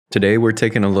Today we're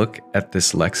taking a look at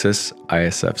this Lexus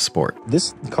ISF Sport.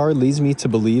 This car leads me to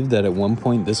believe that at one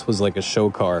point this was like a show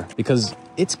car because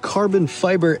it's carbon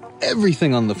fiber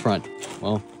everything on the front.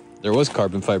 Well, there was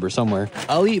carbon fiber somewhere.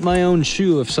 I'll eat my own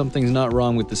shoe if something's not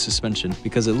wrong with the suspension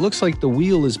because it looks like the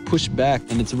wheel is pushed back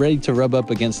and it's ready to rub up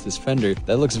against this fender.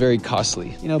 That looks very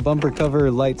costly. You know, bumper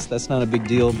cover, lights, that's not a big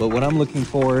deal, but what I'm looking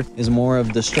for is more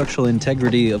of the structural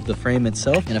integrity of the frame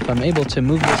itself. And if I'm able to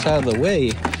move this out of the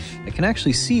way, I can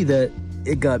actually see that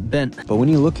it got bent. But when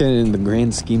you look at it in the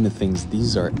grand scheme of things,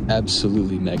 these are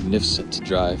absolutely magnificent to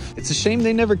drive. It's a shame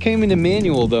they never came in a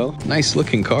manual though. Nice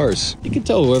looking cars. You can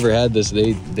tell whoever had this,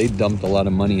 they dumped a lot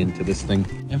of money into this thing.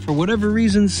 And for whatever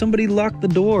reason, somebody locked the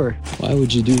door. Why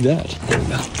would you do that? There we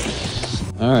go.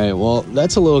 All right, well,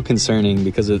 that's a little concerning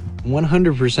because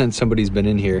 100% somebody's been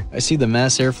in here. I see the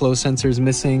mass airflow sensors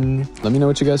missing. Let me know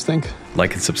what you guys think.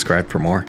 Like and subscribe for more.